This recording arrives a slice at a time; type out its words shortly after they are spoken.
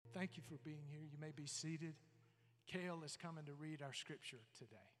Thank you for being here. You may be seated. Cale is coming to read our scripture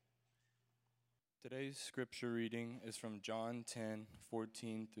today. Today's scripture reading is from John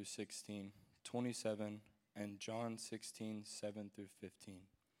 10:14 through 16, 27, and John 16:7 through 15.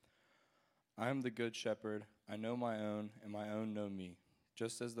 I am the good shepherd. I know my own, and my own know me,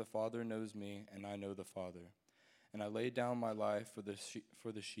 just as the Father knows me, and I know the Father. And I lay down my life for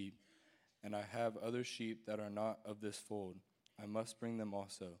the sheep, and I have other sheep that are not of this fold. I must bring them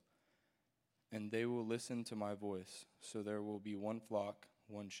also, and they will listen to my voice. So there will be one flock,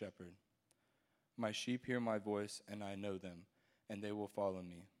 one shepherd. My sheep hear my voice, and I know them, and they will follow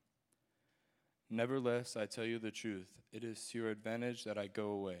me. Nevertheless, I tell you the truth, it is to your advantage that I go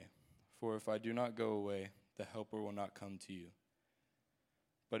away. For if I do not go away, the Helper will not come to you.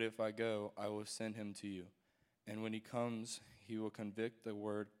 But if I go, I will send him to you. And when he comes, he will convict the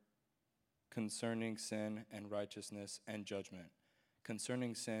world concerning sin and righteousness and judgment.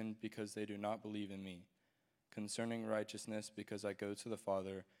 Concerning sin, because they do not believe in me. Concerning righteousness, because I go to the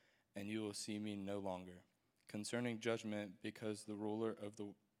Father, and you will see me no longer. Concerning judgment, because the ruler of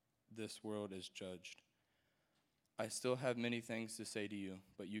this world is judged. I still have many things to say to you,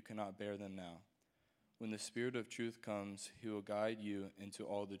 but you cannot bear them now. When the Spirit of truth comes, he will guide you into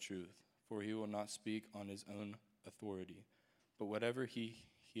all the truth, for he will not speak on his own authority, but whatever he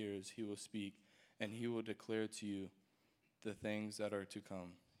hears, he will speak, and he will declare to you the things that are to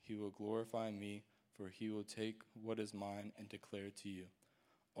come. He will glorify me, for he will take what is mine and declare it to you.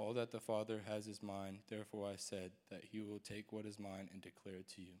 All that the Father has is mine, therefore I said that he will take what is mine and declare it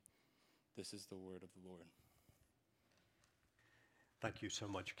to you. This is the word of the Lord. Thank you so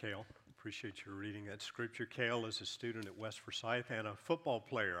much, Cale. Appreciate you reading that scripture. Cale is a student at West Forsyth and a football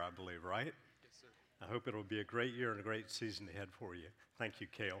player, I believe, right? Yes, sir. I hope it'll be a great year and a great season ahead for you. Thank you,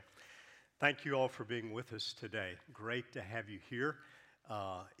 Cale. Thank you all for being with us today. Great to have you here.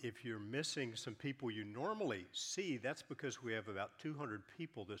 If you're missing some people you normally see, that's because we have about 200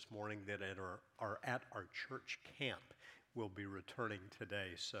 people this morning that are at our church camp. We'll be returning today,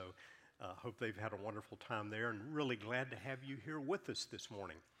 so hope they've had a wonderful time there, and really glad to have you here with us this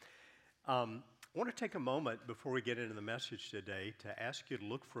morning. I want to take a moment before we get into the message today to ask you to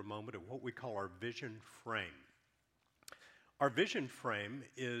look for a moment at what we call our vision frame. Our vision frame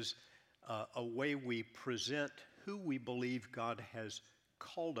is a way we present who we believe God has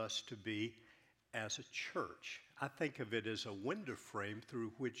called us to be as a church. I think of it as a window frame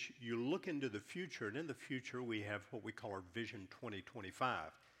through which you look into the future, and in the future we have what we call our Vision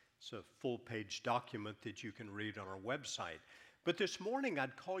 2025. It's a full-page document that you can read on our website. But this morning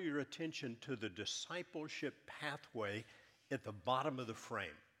I'd call your attention to the discipleship pathway at the bottom of the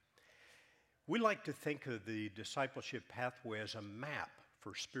frame. We like to think of the discipleship pathway as a map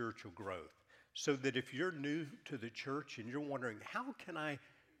for spiritual growth, so that if you're new to the church and you're wondering, how can I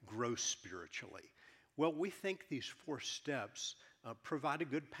grow spiritually? Well, we think these 4 steps provide a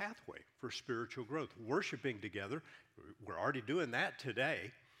good pathway for spiritual growth. Worshiping together, we're already doing that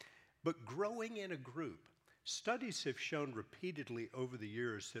today, but growing in a group. Studies have shown repeatedly over the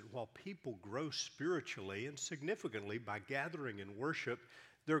years that while people grow spiritually and significantly by gathering in worship,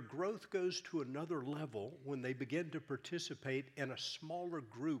 their growth goes to another level when they begin to participate in a smaller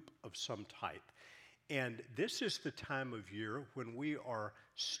group of some type. And this is the time of year when we are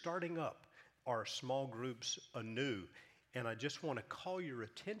starting up our small groups anew. And I just want to call your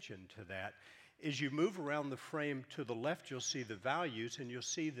attention to that. As you move around the frame to the left, you'll see the values, and you'll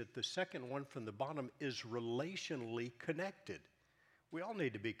see that the second one from the bottom is relationally connected. We all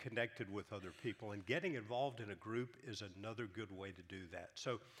need to be connected with other people, and getting involved in a group is another good way to do that.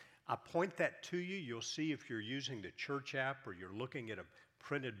 So I point that to you. You'll see if you're using the church app or you're looking at a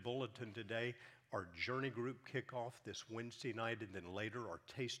printed bulletin today, our Journey Group kickoff this Wednesday night, and then later our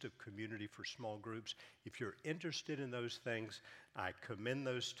Taste of Community for small groups. If you're interested in those things, I commend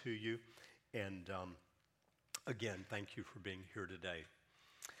those to you. And again, thank you for being here today.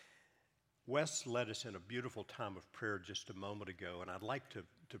 Wes led us in a beautiful time of prayer just a moment ago, and I'd like to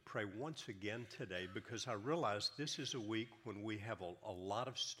pray once again today, because I realize this is a week when we have a lot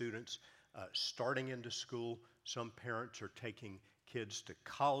of students starting into school. Some parents are taking kids to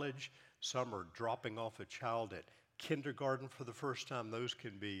college. Some are dropping off a child at kindergarten for the first time. Those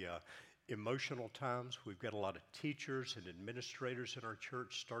can be emotional times. We've got a lot of teachers and administrators in our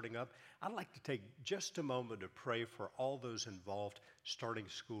church starting up. I'd like to take just a moment to pray for all those involved starting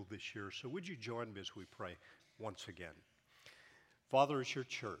school this year. So would you join me as we pray once again? Father, as your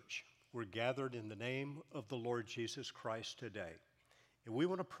church, we're gathered in the name of the Lord Jesus Christ today. And we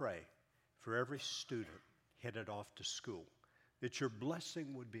want to pray for every student headed off to school, that your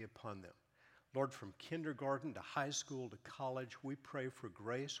blessing would be upon them. Lord, from kindergarten to high school to college, we pray for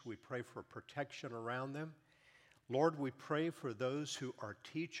grace. We pray for protection around them. Lord, we pray for those who are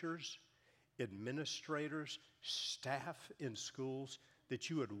teachers, administrators, staff in schools, that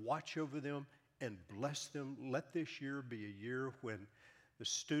you would watch over them and bless them. Let this year be a year when the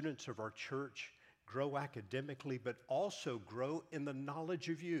students of our church grow academically, but also grow in the knowledge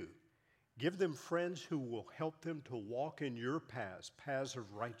of you. Give them friends who will help them to walk in your paths, paths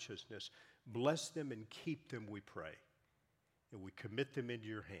of righteousness. Bless them and keep them, we pray. And we commit them into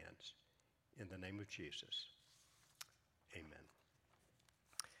your hands. In the name of Jesus, amen.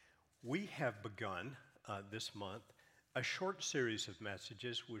 We have begun this month a short series of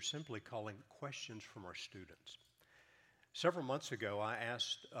messages we're simply calling Questions from Our Students. Several months ago, I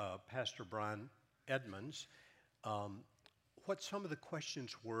asked Pastor Brian Edmonds what some of the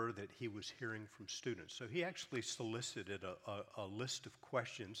questions were that he was hearing from students. So he actually solicited a list of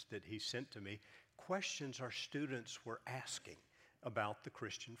questions that he sent to me, questions our students were asking about the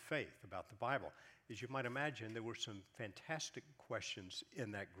Christian faith, about the Bible. As you might imagine, there were some fantastic questions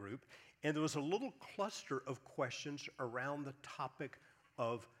in that group, and there was a little cluster of questions around the topic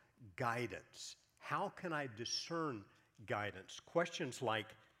of guidance. How can I discern guidance? Questions like,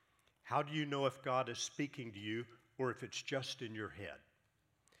 how do you know if God is speaking to you or if it's just in your head?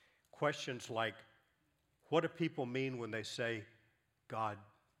 Questions like, what do people mean when they say, God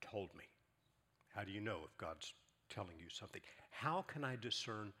told me? How do you know if God's telling you something? How can I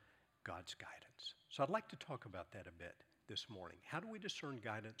discern God's guidance? So I'd like to talk about that a bit this morning. How do we discern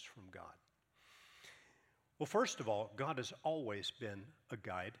guidance from God? Well, first of all, God has always been a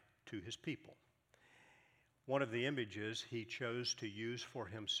guide to his people. One of the images he chose to use for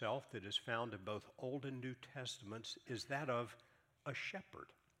himself that is found in both Old and New Testaments is that of a shepherd.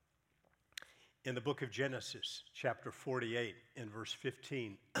 In the book of Genesis, chapter 48, in verse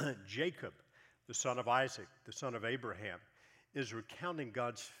 15, Jacob, the son of Isaac, the son of Abraham, is recounting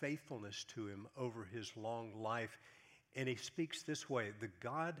God's faithfulness to him over his long life. And he speaks this way, the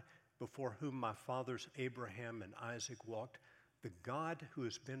God before whom my fathers Abraham and Isaac walked, the God who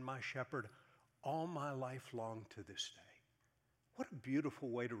has been my shepherd all my life long to this day. What a beautiful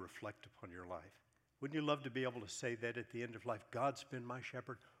way to reflect upon your life. Wouldn't you love to be able to say that at the end of life? God's been my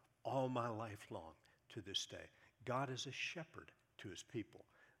shepherd all my life long to this day. God is a shepherd to his people.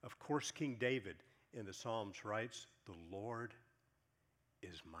 Of course, King David in the Psalms writes, the Lord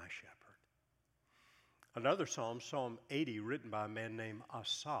is my shepherd. Another psalm, Psalm 80, written by a man named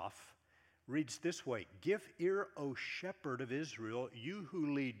Asaph, reads this way, give ear, O shepherd of Israel, you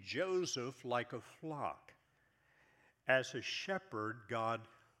who lead Joseph like a flock. As a shepherd, God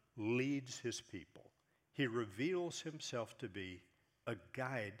leads his people. He reveals himself to be a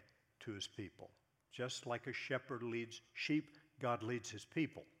guide to his people. Just like a shepherd leads sheep, God leads his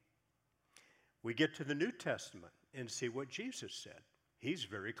people. We get to the New Testament and see what Jesus said. He's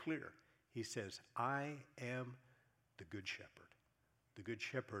very clear. He says, I am the good shepherd. The good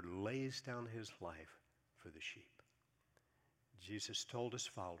shepherd lays down his life for the sheep. Jesus told his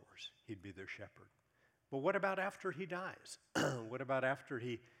followers he'd be their shepherd. But what about after he dies? What about after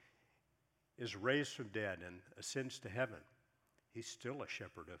he is raised from dead and ascends to heaven? He's still a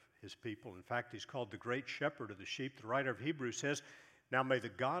shepherd of his people. In fact, he's called the great shepherd of the sheep. The writer of Hebrews says, now may the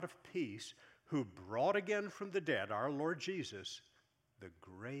God of peace, who brought again from the dead our Lord Jesus, the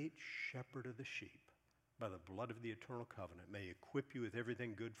great shepherd of the sheep, by the blood of the eternal covenant, may equip you with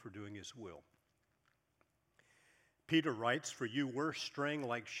everything good for doing his will. Peter writes, for you were straying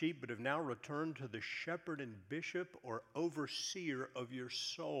like sheep, but have now returned to the shepherd and bishop or overseer of your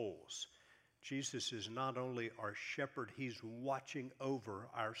souls. Jesus is not only our shepherd, he's watching over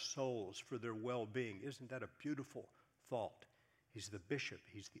our souls for their well-being. Isn't that a beautiful thought? He's the bishop,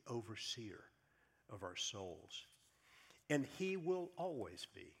 he's the overseer of our souls. And he will always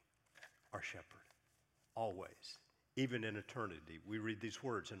be our shepherd. Always, even in eternity. We read these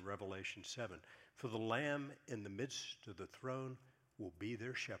words in Revelation 7. For the Lamb in the midst of the throne will be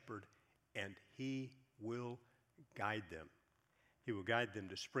their shepherd, and he will guide them. He will guide them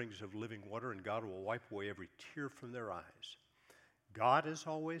to springs of living water, and God will wipe away every tear from their eyes. God has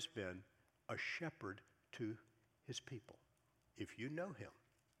always been a shepherd to his people. If you know him,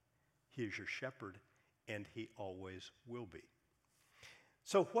 he is your shepherd, and he always will be.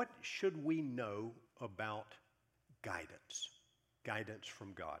 So what should we know about guidance? Guidance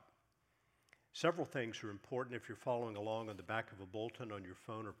from God. Several things are important. If you're following along on the back of a bulletin on your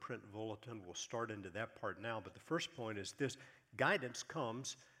phone or print bulletin, we'll start into that part now. But the first point is this: guidance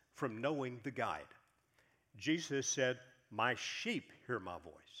comes from knowing the guide. Jesus said, my sheep hear my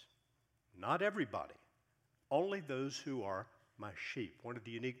voice. Not everybody, only those who are my sheep. One of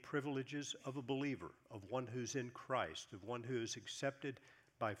the unique privileges of a believer, of one who's in Christ, of one who has accepted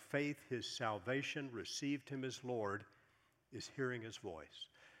by faith his salvation, received him as Lord, is hearing his voice.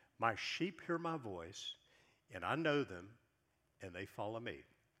 My sheep hear my voice, and I know them, and they follow me.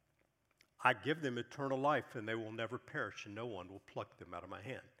 I give them eternal life, and they will never perish, and no one will pluck them out of my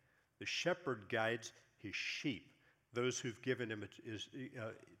hand. The shepherd guides his sheep, those who've given him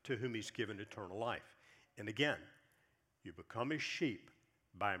to whom he's given eternal life. And again, you become his sheep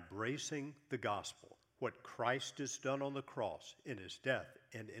by embracing the gospel, what Christ has done on the cross in his death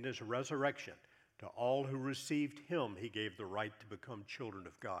and in his resurrection. To all who received him, he gave the right to become children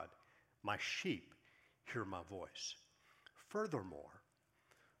of God. My sheep hear my voice. Furthermore,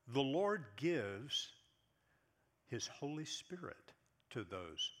 the Lord gives his Holy Spirit to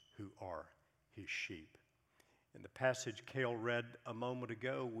those who are his sheep. In the passage Cale read a moment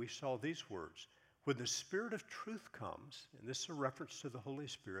ago, we saw these words. When the Spirit of truth comes, and this is a reference to the Holy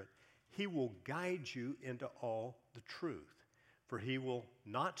Spirit, he will guide you into all the truth. For he will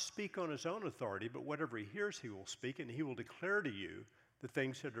not speak on his own authority, but whatever he hears he will speak, and he will declare to you the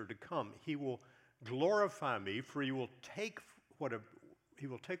things that are to come. He will glorify me, for he will take what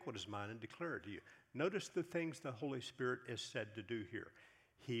is mine and declare it to you. Notice the things the Holy Spirit is said to do here.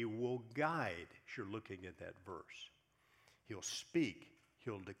 He will guide, as you're looking at that verse. He'll speak,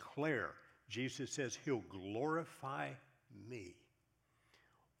 he'll declare. Jesus says he'll glorify me.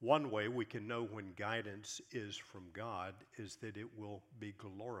 One way we can know when guidance is from God is that it will be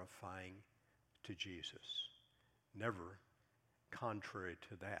glorifying to Jesus. Never contrary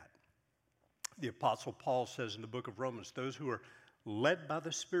to that. The Apostle Paul says in the book of Romans, those who are led by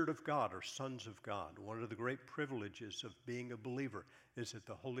the Spirit of God are sons of God. One of the great privileges of being a believer is that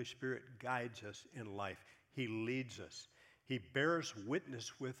the Holy Spirit guides us in life. He leads us. He bears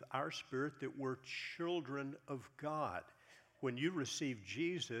witness with our spirit that we're children of God. When you receive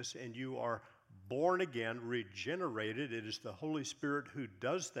Jesus and you are born again, regenerated, it is the Holy Spirit who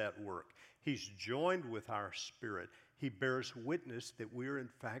does that work. He's joined with our spirit. He bears witness that we are in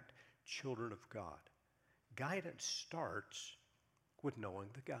fact children of God. Guidance starts with knowing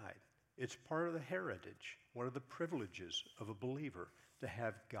the guide. It's part of the heritage, one of the privileges of a believer to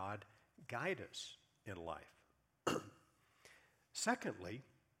have God guide us in life. Secondly,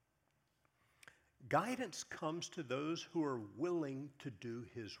 guidance comes to those who are willing to do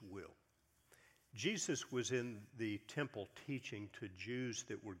his will. Jesus was in the temple teaching to Jews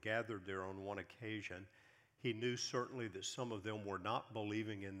that were gathered there on one occasion. He knew certainly that some of them were not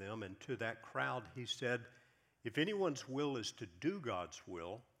believing in them, and to that crowd he said, if anyone's will is to do God's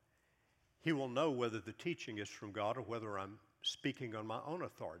will, he will know whether the teaching is from God or whether I'm speaking on my own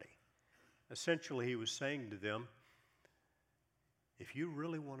authority. Essentially, he was saying to them, if you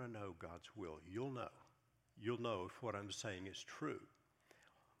really want to know God's will, you'll know. You'll know if what I'm saying is true.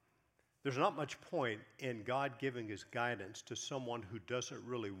 There's not much point in God giving his guidance to someone who doesn't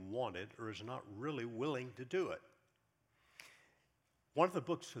really want it or is not really willing to do it. One of the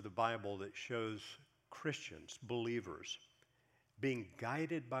books of the Bible that shows Christians, believers, being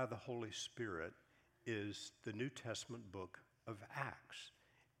guided by the Holy Spirit is the New Testament book of Acts.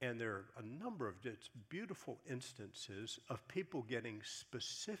 And there are a number of just beautiful instances of people getting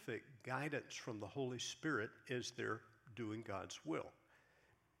specific guidance from the Holy Spirit as they're doing God's will.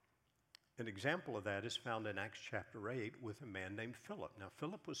 An example of that is found in Acts chapter 8 with a man named Philip. Now,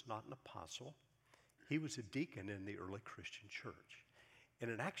 Philip was not an apostle. He was a deacon in the early Christian church. And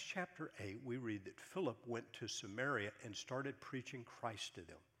in Acts chapter 8, we read that Philip went to Samaria and started preaching Christ to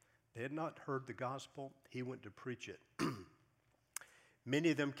them. They had not heard the gospel. He went to preach it.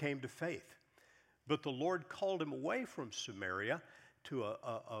 Many of them came to faith. But the Lord called him away from Samaria to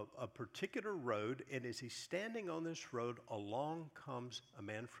a particular road, and as he's standing on this road, along comes a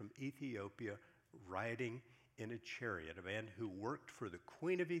man from Ethiopia riding in a chariot, a man who worked for the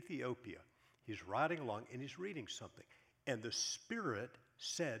Queen of Ethiopia. He's riding along, and he's reading something. And the Spirit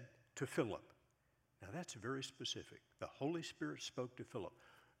said to Philip, now that's very specific. The Holy Spirit spoke to Philip,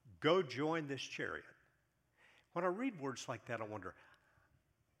 go join this chariot. When I read words like that, I wonder,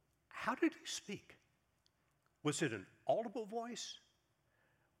 how did he speak? Was it an audible voice?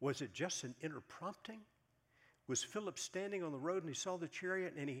 Was it just an inner prompting? Was Philip standing on the road and he saw the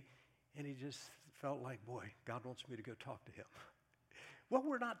chariot and he just felt like, boy, God wants me to go talk to him? Well,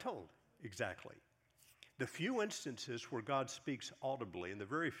 we're not told exactly. The few instances where God speaks audibly, and the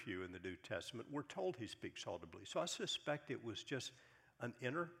very few in the New Testament, we're told he speaks audibly. So I suspect it was just an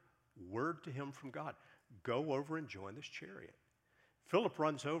inner word to him from God. Go over and join this chariot. Philip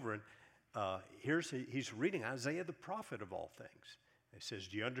runs over and he's reading Isaiah the prophet of all things. He says,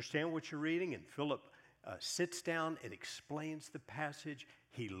 do you understand what you're reading? And Philip sits down and explains the passage.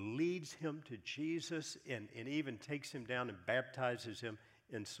 He leads him to Jesus and even takes him down and baptizes him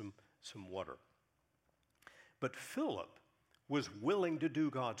in some water. But Philip was willing to do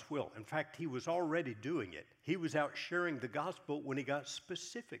God's will. In fact, he was already doing it. He was out sharing the gospel when he got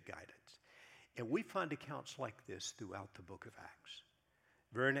specific guidance. And we find accounts like this throughout the book of Acts.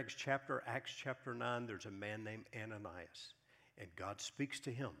 Very next chapter, Acts chapter 9, there's a man named Ananias. And God speaks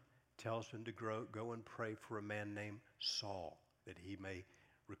to him, tells him to go and pray for a man named Saul, that he may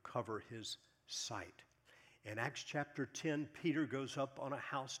recover his sight. In Acts chapter 10, Peter goes up on a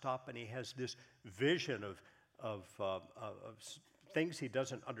housetop and he has this vision of things he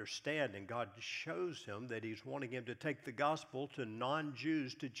doesn't understand, and God shows him that he's wanting him to take the gospel to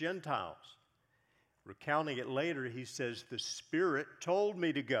non-Jews, to Gentiles. Recounting it later, he says, the Spirit told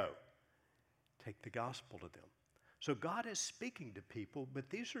me to go. Take the gospel to them. So God is speaking to people, but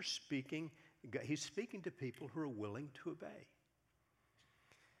he's speaking to people who are willing to obey.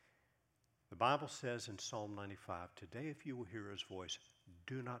 The Bible says in Psalm 95, today if you will hear his voice,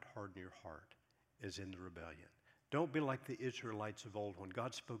 do not harden your heart as in the rebellion. Don't be like the Israelites of old. When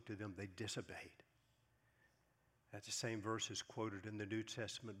God spoke to them, they disobeyed. That's the same verse is quoted in the New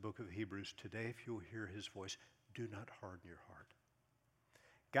Testament book of Hebrews. Today, if you will hear his voice, do not harden your heart.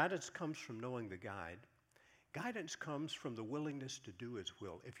 Guidance comes from knowing the guide. Guidance comes from the willingness to do his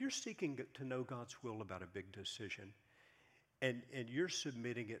will. If you're seeking to know God's will about a big decision, and you're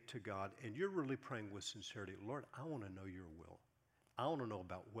submitting it to God, and you're really praying with sincerity, Lord, I want to know your will. I want to know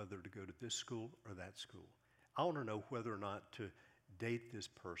about whether to go to this school or that school. I want to know whether or not to date this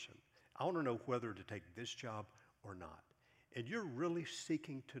person. I want to know whether to take this job or not. And you're really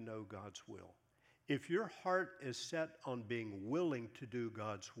seeking to know God's will. If your heart is set on being willing to do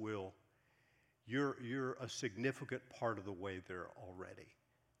God's will, you're a significant part of the way there already,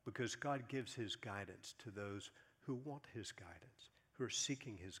 because God gives his guidance to those who want his guidance, who are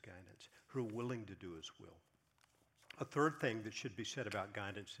seeking his guidance, who are willing to do his will. A third thing that should be said about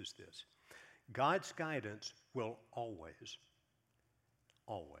guidance is this. God's guidance will always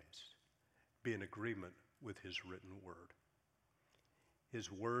be in agreement with his written word.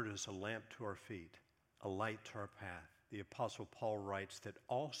 His word is a lamp to our feet, a light to our path. The Apostle Paul writes that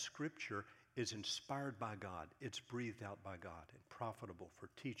all Scripture is inspired by God. It's breathed out by God and profitable for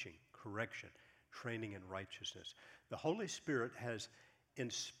teaching, correction, training in righteousness. The Holy Spirit has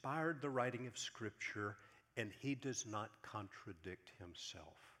inspired the writing of Scripture, and he does not contradict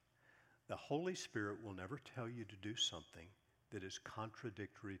himself. The Holy Spirit will never tell you to do something that is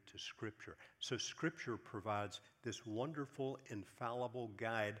contradictory to Scripture. So Scripture provides this wonderful, infallible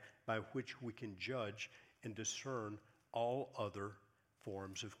guide by which we can judge and discern all other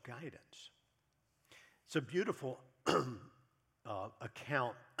forms of guidance. It's a beautiful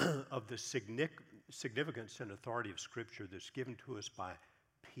account of the significance and authority of Scripture that's given to us by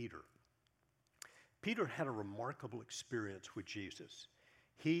Peter. Peter had a remarkable experience with Jesus.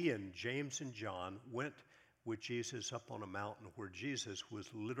 He and James and John went with Jesus up on a mountain where Jesus was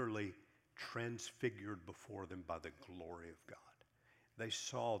literally transfigured before them by the glory of God. They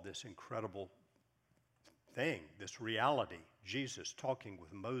saw this incredible thing, this reality, Jesus talking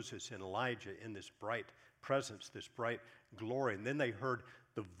with Moses and Elijah in this bright presence, this bright glory. And then they heard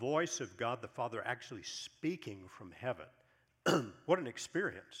the voice of God the Father actually speaking from heaven. What an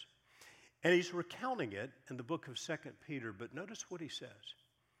experience. And he's recounting it in the book of 2 Peter, but notice what he says.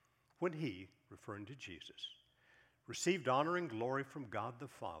 When he, referring to Jesus, received honor and glory from God the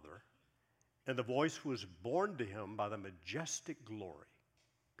Father, and the voice was borne to him by the majestic glory,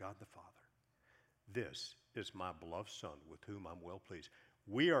 God the Father, this is my beloved Son, with whom I'm well pleased.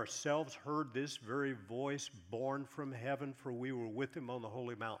 We ourselves heard this very voice borne from heaven, for we were with him on the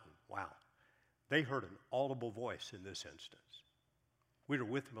holy mountain. Wow. They heard an audible voice in this instance. We were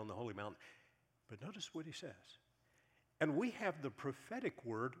with him on the holy mountain. But notice what he says. And we have the prophetic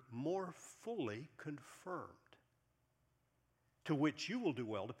word more fully confirmed, to which you will do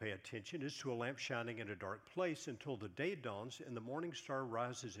well to pay attention, as to a lamp shining in a dark place until the day dawns and the morning star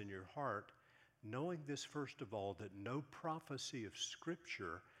rises in your heart, knowing this first of all, that no prophecy of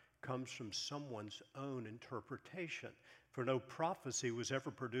Scripture comes from someone's own interpretation. For no prophecy was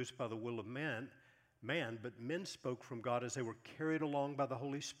ever produced by the will of man, but men spoke from God as they were carried along by the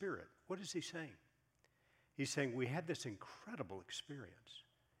Holy Spirit. What is he saying? He's saying we had this incredible experience,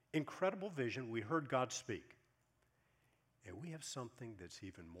 incredible vision. We heard God speak. And we have something that's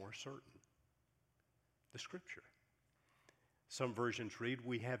even more certain, the Scripture. Some versions read,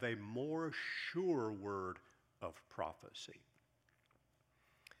 we have a more sure word of prophecy.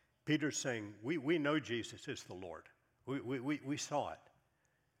 Peter's saying, we know Jesus is the Lord. We saw it.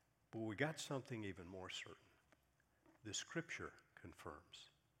 But we got something even more certain. The Scripture confirms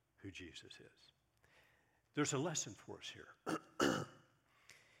who Jesus is. There's a lesson for us here.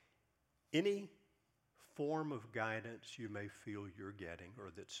 Any form of guidance you may feel you're getting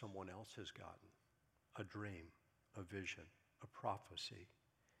or that someone else has gotten, a dream, a vision, a prophecy,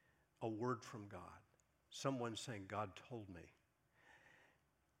 a word from God, someone saying, God told me.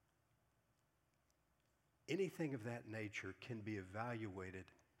 Anything of that nature can be evaluated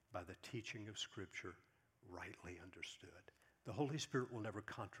by the teaching of Scripture rightly understood. The Holy Spirit will never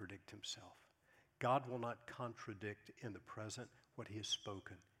contradict himself. God will not contradict in the present what he has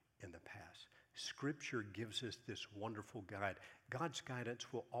spoken in the past. Scripture gives us this wonderful guide. God's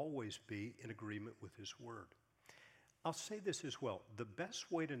guidance will always be in agreement with his word. I'll say this as well. The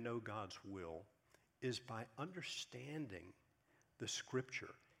best way to know God's will is by understanding the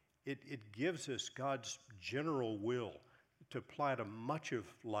Scripture. It gives us God's general will to apply to much of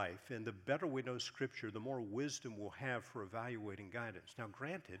life. And the better we know Scripture, the more wisdom we'll have for evaluating guidance. Now,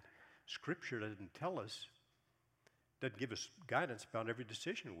 granted, Scripture doesn't give us guidance about every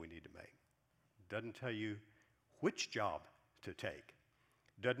decision we need to make. Doesn't tell you which job to take.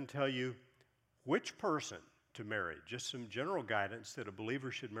 Doesn't tell you which person to marry. Just some general guidance that a believer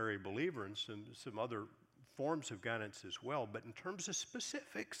should marry a believer and some other forms of guidance as well. But in terms of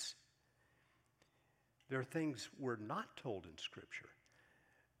specifics, there are things we're not told in Scripture.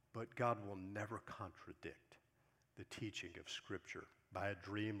 But God will never contradict the teaching of Scripture by a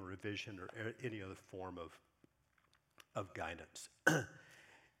dream or a vision or any other form of guidance.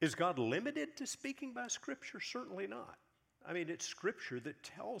 Is God limited to speaking by Scripture? Certainly not. I mean, it's Scripture that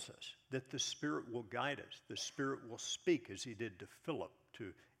tells us that the Spirit will guide us. The Spirit will speak as he did to Philip,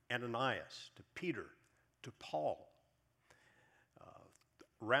 to Ananias, to Peter, to Paul.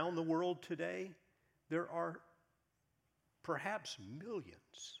 Around the world today, there are perhaps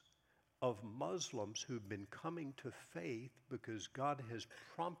millions of Muslims who've been coming to faith because God has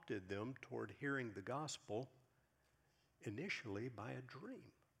prompted them toward hearing the gospel initially by a dream.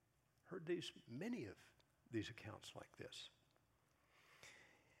 Heard many of these accounts like this.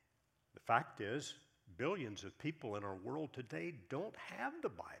 The fact is, billions of people in our world today don't have the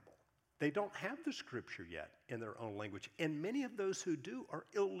Bible. They don't have the Scripture yet in their own language. And many of those who do are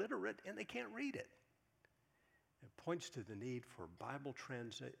illiterate and they can't read it. It points to the need for Bible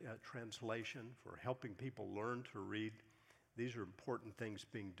translation, for helping people learn to read. These are important things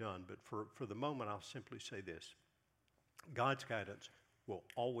being done. But for the moment, I'll simply say this. God's guidance will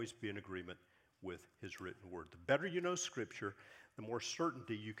always be in agreement with his written word. The better you know Scripture, the more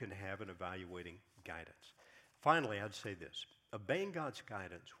certainty you can have in evaluating guidance. Finally, I'd say this. Obeying God's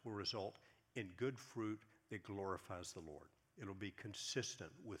guidance will result in good fruit that glorifies the Lord. It'll be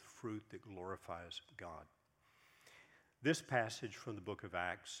consistent with fruit that glorifies God. This passage from the book of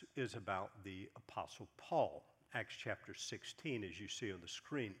Acts is about the Apostle Paul. Acts chapter 16, as you see on the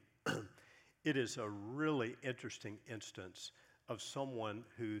screen. It is a really interesting instance of someone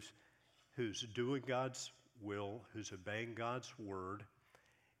who's doing God's will, who's obeying God's word,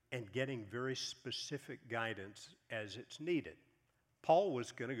 and getting very specific guidance as it's needed. Paul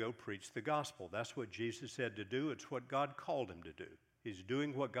was going to go preach the gospel. That's what Jesus said to do. It's what God called him to do. He's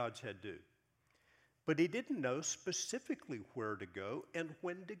doing what God said do. But he didn't know specifically where to go and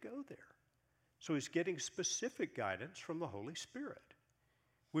when to go there. So he's getting specific guidance from the Holy Spirit.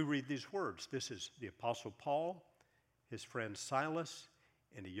 We read these words. This is the Apostle Paul, his friend Silas,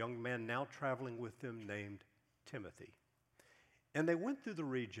 and a young man now traveling with them named Timothy. And they went through the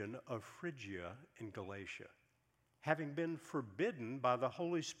region of Phrygia and Galatia, having been forbidden by the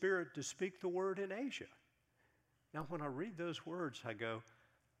Holy Spirit to speak the word in Asia. Now, when I read those words, I go,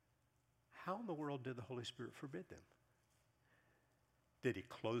 how in the world did the Holy Spirit forbid them? Did he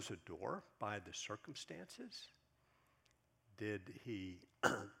close a door by the circumstances? Did he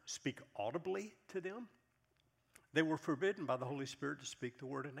speak audibly to them? They were forbidden by the Holy Spirit to speak the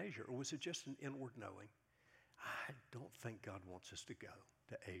word in Asia. Or was it just an inward knowing? I don't think God wants us to go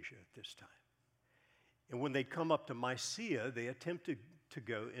to Asia at this time. And when they come up to Mysia, they attempted to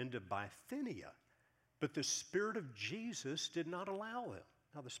go into Bithynia. But the Spirit of Jesus did not allow them.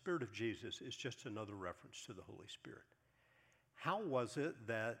 Now, the Spirit of Jesus is just another reference to the Holy Spirit. How was it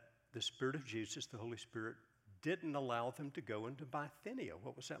that the Spirit of Jesus, the Holy Spirit, didn't allow them to go into Bithynia?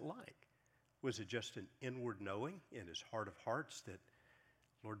 What was that like? Was it just an inward knowing in his heart of hearts that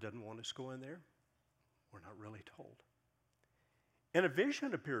Lord doesn't want us going there? We're not really told. And a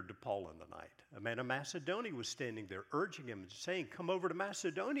vision appeared to Paul in the night. A man of Macedonia was standing there urging him and saying, come over to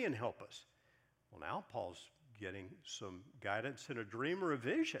Macedonia and help us. Well, now Paul's getting some guidance in a dream or a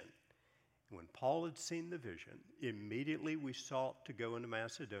vision. When Paul had seen the vision, immediately we sought to go into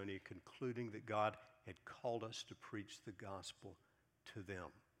Macedonia, concluding that God had called us to preach the gospel to them.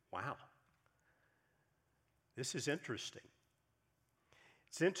 Wow. This is interesting.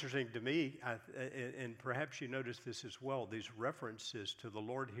 It's interesting to me, and perhaps you notice this as well, these references to the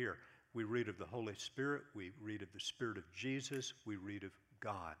Lord here. We read of the Holy Spirit, we read of the Spirit of Jesus, we read of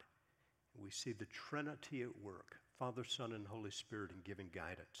God. We see the Trinity at work, Father, Son, and Holy Spirit in giving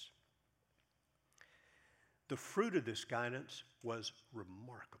guidance. The fruit of this guidance was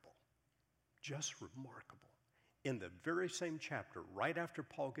remarkable, just remarkable. In the very same chapter, right after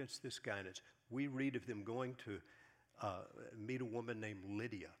Paul gets this guidance, we read of them going to meet a woman named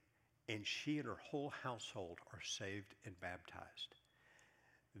Lydia, and she and her whole household are saved and baptized.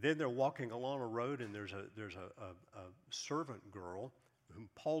 Then they're walking along a road, and there's a servant girl whom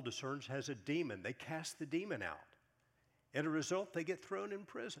Paul discerns has a demon. They cast the demon out. As a result, they get thrown in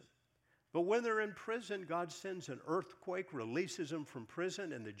prison. But when they're in prison, God sends an earthquake, releases them from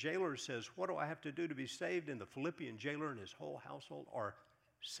prison, and the jailer says, "What do I have to do to be saved?" And the Philippian jailer and his whole household are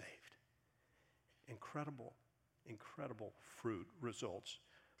saved. Incredible, incredible fruit results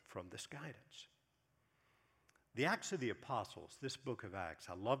from this guidance. The Acts of the Apostles, this book of Acts,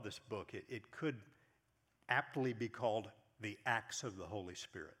 I love this book. It could aptly be called the Acts of the Holy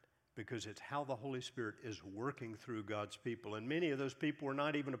Spirit, because it's how the Holy Spirit is working through God's people. And many of those people were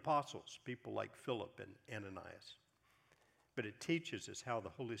not even apostles, people like Philip and Ananias. But it teaches us how the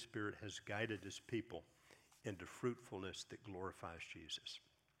Holy Spirit has guided his people into fruitfulness that glorifies Jesus.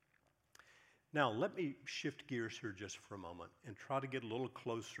 Now, let me shift gears here just for a moment and try to get a little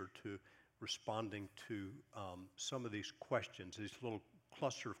closer to responding to some of these questions, these little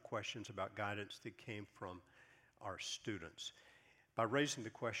cluster of questions about guidance that came from our students, by raising the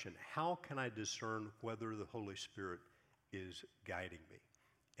question, how can I discern whether the Holy Spirit is guiding me?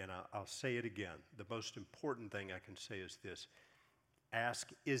 And I'll say it again. The most important thing I can say is this. Ask,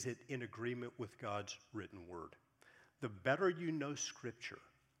 is it in agreement with God's written word? The better you know Scripture,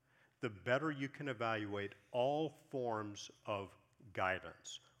 the better you can evaluate all forms of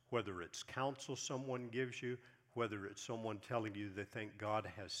guidance, whether it's counsel someone gives you, whether it's someone telling you they think God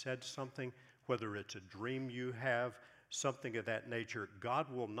has said something, whether it's a dream you have, something of that nature.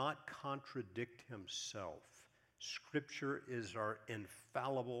 God will not contradict himself. Scripture is our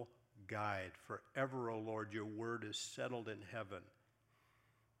infallible guide. Forever, O Lord, your word is settled in heaven.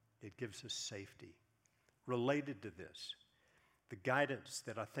 It gives us safety. Related to this, the guidance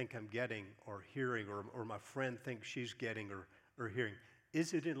that I think I'm getting or hearing, or my friend thinks she's getting or hearing,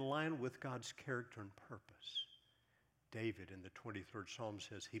 is it in line with God's character and purpose? David in the 23rd Psalm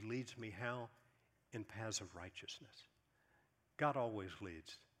says, he leads me how? In paths of righteousness. God always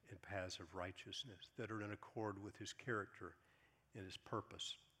leads in paths of righteousness that are in accord with his character and his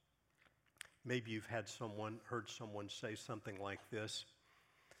purpose. Maybe you've heard someone say something like this.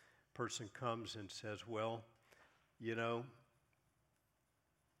 Person comes and says, well, you know,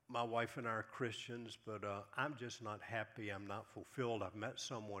 my wife and I are Christians, but I'm just not happy. I'm not fulfilled. I've met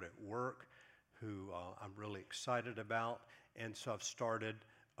someone at work who I'm really excited about, and so I've started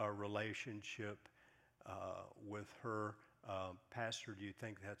a relationship with her. Pastor, do you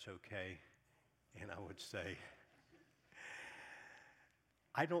think that's okay? And I would say,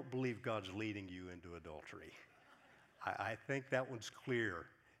 I don't believe God's leading you into adultery. I think that one's clear.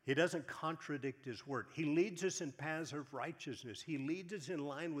 He doesn't contradict his word. He leads us in paths of righteousness. He leads us in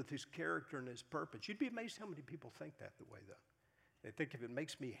line with his character and his purpose. You'd be amazed how many people think that the way, though. They think if it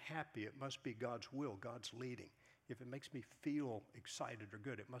makes me happy, it must be God's will, God's leading. If it makes me feel excited or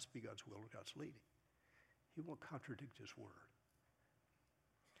good, it must be God's will or God's leading. He won't contradict his word.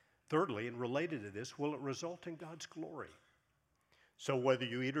 Thirdly, and related to this, will it result in God's glory? So whether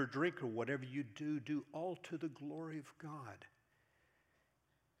you eat or drink or whatever you do, do all to the glory of God.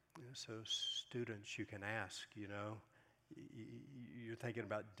 So students, you can ask, you know, you're thinking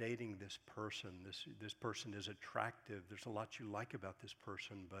about dating this person. This person is attractive. There's a lot you like about this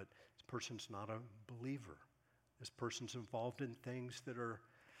person, but this person's not a believer. This person's involved in things that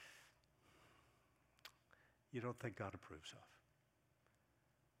you don't think God approves of.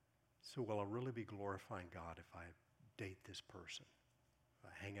 So will I really be glorifying God if I date this person, if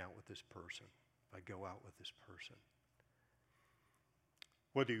I hang out with this person, if I go out with this person?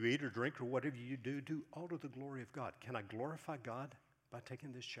 Whether you eat or drink or whatever you do, do all to the glory of God. Can I glorify God by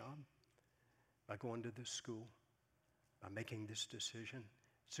taking this job, by going to this school, by making this decision?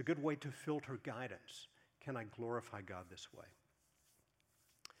 It's a good way to filter guidance. Can I glorify God this way?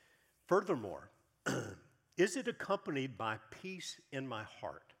 Furthermore, is it accompanied by peace in my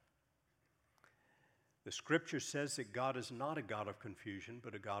heart? The scripture says that God is not a God of confusion,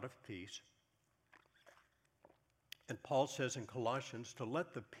 but a God of peace, And Paul says in Colossians to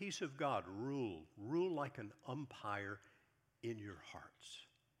let the peace of God rule like an umpire in your hearts.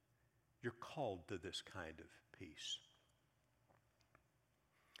 You're called to this kind of peace.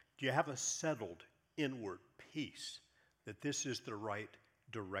 Do you have a settled inward peace that this is the right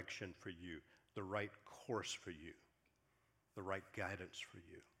direction for you, the right course for you, the right guidance for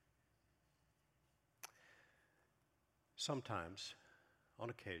you? Sometimes, on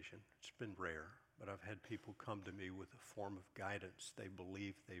occasion, it's been rare, but I've had people come to me with a form of guidance they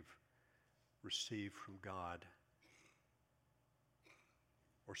believe they've received from God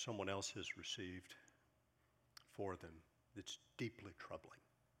or someone else has received for them that's deeply troubling.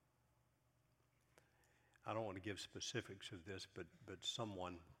 I don't want to give specifics of this, but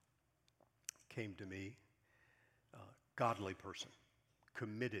someone came to me, godly person,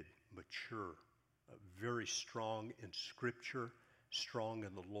 committed, mature, very strong in Scripture, strong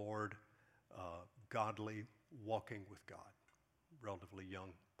in the Lord, godly, walking with God, relatively young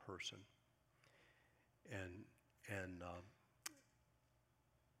person. And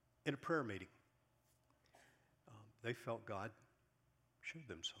in a prayer meeting, they felt God showed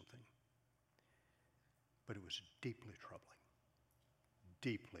them something. But it was deeply troubling.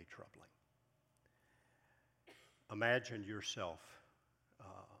 Deeply troubling. Imagine yourself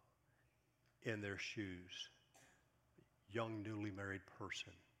in their shoes, young, newly married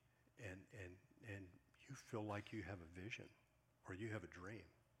person, and you feel like you have a vision or you have a dream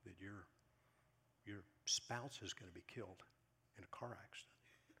that your spouse is going to be killed in a car accident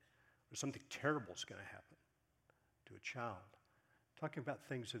or something terrible is going to happen to a child. Talking about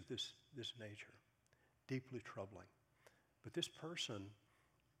things of this nature. Deeply troubling. But this person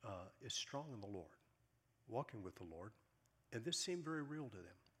is strong in the Lord, walking with the Lord, and this seemed very real to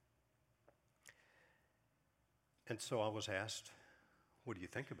them. And so I was asked, what do you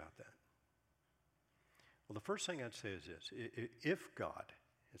think about that? Well, the first thing I'd say is this. If God,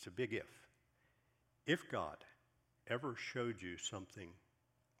 it's a big if God ever showed you something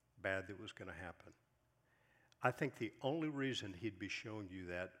bad that was going to happen, I think the only reason he'd be showing you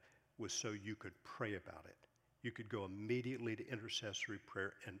that was so you could pray about it. You could go immediately to intercessory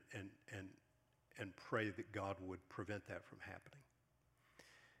prayer and pray that God would prevent that from happening.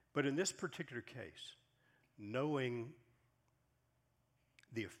 But in this particular case, knowing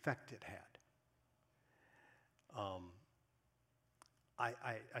the effect it had,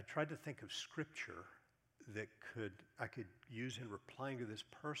 I tried to think of Scripture that I could use in replying to this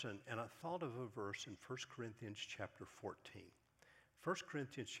person, and I thought of a verse in 1 Corinthians chapter 14. 1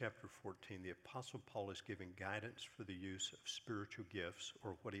 Corinthians chapter 14, the Apostle Paul is giving guidance for the use of spiritual gifts,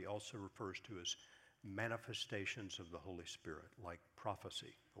 or what he also refers to as manifestations of the Holy Spirit, like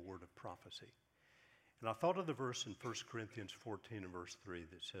prophecy, a word of prophecy. And I thought of the verse in 1 Corinthians 14 and verse 3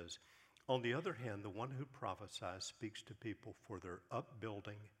 that says, "On the other hand, the one who prophesies speaks to people for their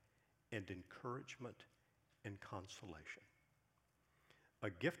upbuilding and encouragement and consolation."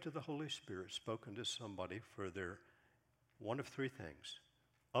 A gift of the Holy Spirit spoken to somebody for their one of three things: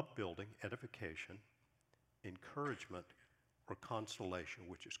 upbuilding, edification, encouragement, or consolation,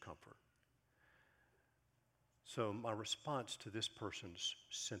 which is comfort. So my response to this person's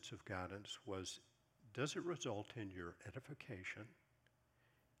sense of guidance was, does it result in your edification,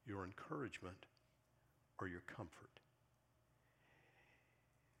 your encouragement, or your comfort?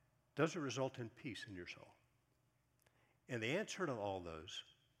 Does it result in peace in your soul? And the answer to all those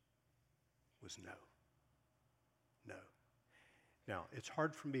was no. No. Now, it's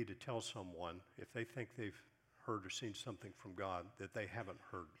hard for me to tell someone, if they think they've heard or seen something from God, that they haven't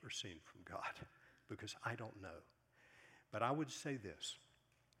heard or seen from God, because I don't know. But I would say this: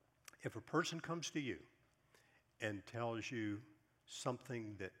 if a person comes to you and tells you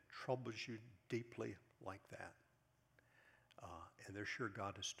something that troubles you deeply like that, and they're sure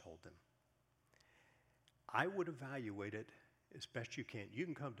God has told them, I would evaluate it as best you can. You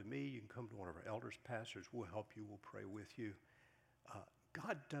can come to me, you can come to one of our elders, pastors, we'll help you, we'll pray with you.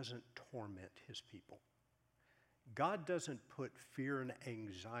 God doesn't torment his people. God doesn't put fear and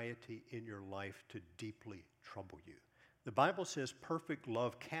anxiety in your life to deeply trouble you. The Bible says perfect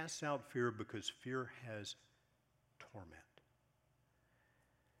love casts out fear because fear has torment.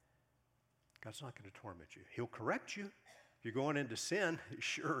 God's not going to torment you. He'll correct you. If you're going into sin,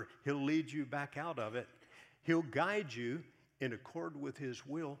 sure, he'll lead you back out of it. He'll guide you in accord with his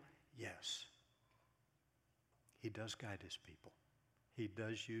will. Yes, he does guide his people. He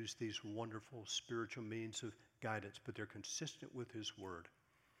does use these wonderful spiritual means of guidance, but they're consistent with his word.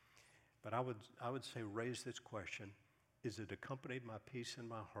 But I would say raise this question: is it accompanied by peace in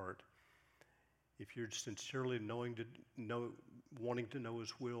my heart? If you're sincerely wanting to know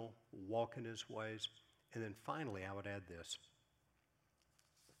his will, walk in his ways, And then finally, I would add this.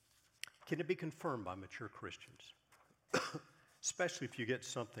 Can it be confirmed by mature Christians? Especially if you get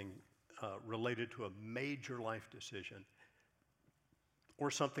something related to a major life decision or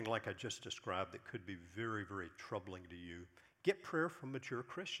something like I just described that could be very, very troubling to you. Get prayer from mature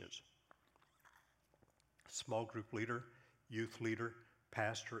Christians. Small group leader, youth leader,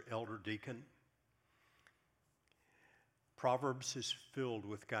 pastor, elder, deacon. Proverbs is filled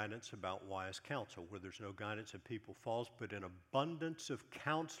with guidance about wise counsel. Where there's no guidance, a people falls, but in abundance of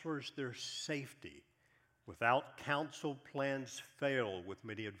counselors, there's safety. Without counsel, plans fail. With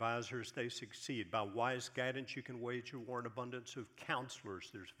many advisors, they succeed. By wise guidance, you can wage a war. In abundance of counselors,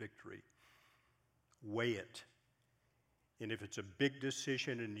 there's victory. Weigh it. And if it's a big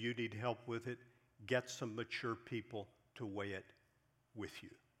decision and you need help with it, get some mature people to weigh it with you.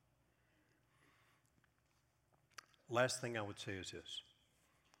 Last thing I would say is this.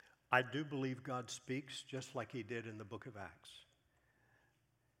 I do believe God speaks just like he did in the book of Acts.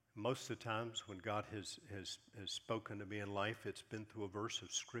 Most of the times when God has spoken to me in life, it's been through a verse of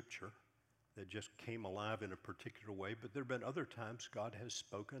Scripture that just came alive in a particular way. But there have been other times God has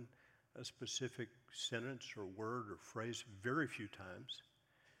spoken a specific sentence or word or phrase very few times.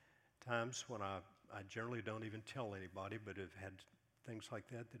 Times when I generally don't even tell anybody, but have had things like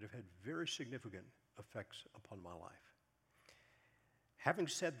that have had very significant effects upon my life. Having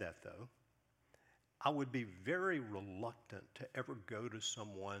said that, though, I would be very reluctant to ever go to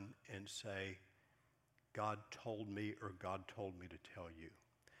someone and say, God told me or God told me to tell you.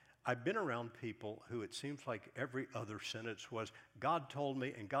 I've been around people who it seems like every other sentence was, God told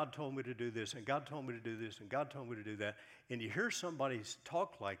me and God told me to do this and God told me to do this and God told me to do that. And you hear somebody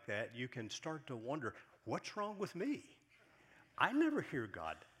talk like that, you can start to wonder, what's wrong with me? I never hear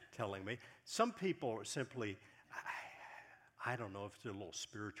God telling me. Some people are simply, I don't know if it's a little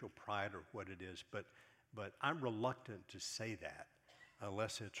spiritual pride or what it is, but I'm reluctant to say that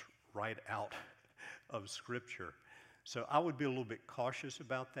unless it's right out of Scripture. So I would be a little bit cautious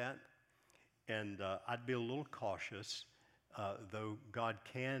about that, and I'd be a little cautious, though God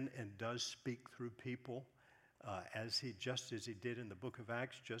can and does speak through people, just as he did in the book of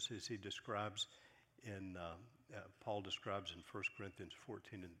Acts, just as he describes Paul describes in 1 Corinthians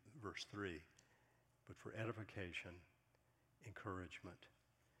 14 and verse 3, but for edification, encouragement,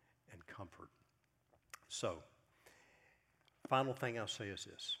 and comfort. So, final thing I'll say is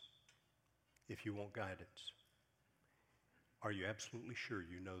this. If you want guidance, are you absolutely sure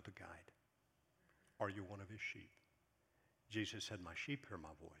you know the guide? Are you one of his sheep? Jesus said, my sheep hear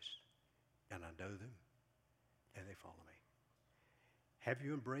my voice, and I know them, and they follow me. Have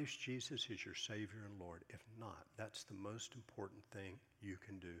you embraced Jesus as your Savior and Lord? If not, that's the most important thing you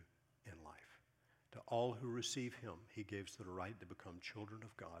can do in life. To all who receive him, he gives the right to become children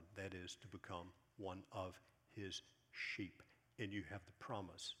of God, that is, to become one of his sheep. And you have the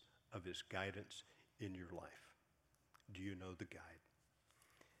promise of his guidance in your life. Do you know the guide?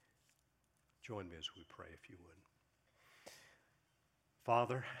 Join me as we pray, if you would.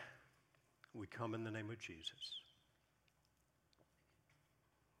 Father, we come in the name of Jesus.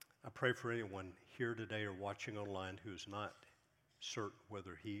 I pray for anyone here today or watching online who is not certain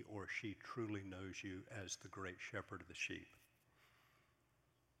whether he or she truly knows you as the great shepherd of the sheep.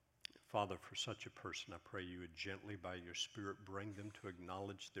 Father, for such a person, I pray you would gently, by your Spirit, bring them to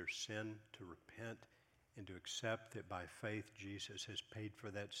acknowledge their sin, to repent, and to accept that by faith Jesus has paid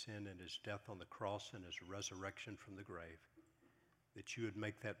for that sin in his death on the cross and his resurrection from the grave, that you would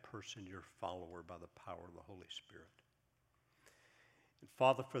make that person your follower by the power of the Holy Spirit. And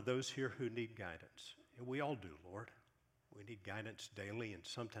Father, for those here who need guidance, and we all do, Lord, we need guidance daily, and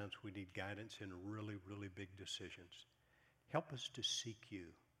sometimes we need guidance in really, really big decisions. Help us to seek you.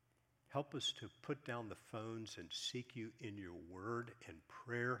 Help us to put down the phones and seek you in your word and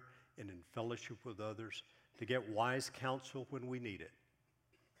prayer and in fellowship with others, to get wise counsel when we need it.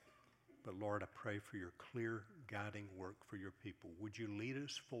 But Lord, I pray for your clear guiding work for your people. Would you lead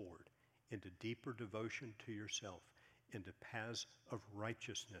us forward into deeper devotion to yourself, into paths of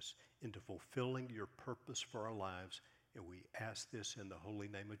righteousness, into fulfilling your purpose for our lives. And we ask this in the holy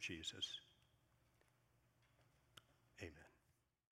name of Jesus. Amen.